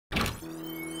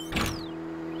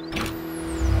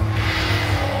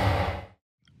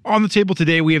On the table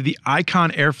today, we have the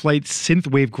Icon Airflite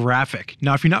Synthwave graphic.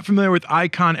 Now, if you're not familiar with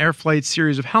Icon Airflite's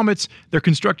series of helmets, they're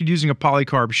constructed using a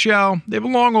polycarb shell. They have a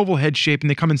long oval head shape, and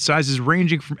they come in sizes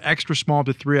ranging from extra small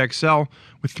to 3XL,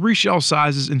 with 3 shell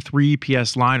sizes and 3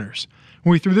 EPS liners.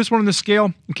 When we threw this one on the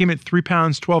scale, it came at 3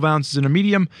 pounds, 12 ounces in a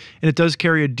medium, and it does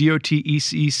carry a DOT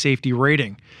ECE safety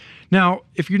rating. Now,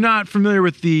 if you're not familiar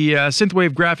with the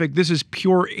Synthwave graphic, this is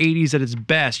pure 80s at its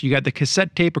best. You got the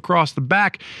cassette tape across the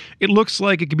back. It looks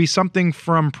like it could be something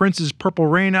from Prince's Purple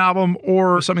Rain album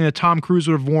or something that Tom Cruise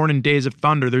would have worn in Days of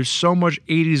Thunder. There's so much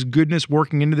 80s goodness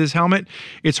working into this helmet,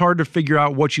 it's hard to figure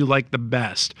out what you like the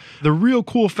best. The real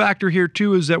cool factor here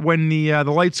too is that when the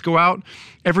lights go out,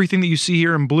 everything that you see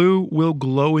here in blue will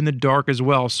glow in the dark as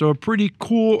well. So a pretty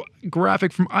cool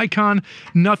graphic from Icon,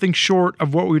 nothing short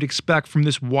of what we'd expect from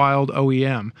this wild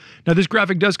OEM. Now this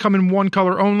graphic does come in one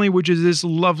color only, which is this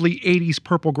lovely 80s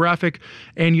purple graphic,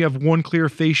 and you have one clear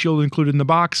face shield included in the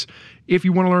box. If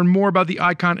you want to learn more about the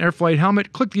Icon Airflite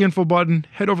helmet, click the info button,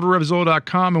 head over to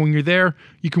RevZilla.com, and when you're there,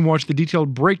 you can watch the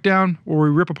detailed breakdown where we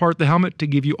rip apart the helmet to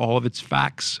give you all of its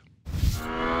facts.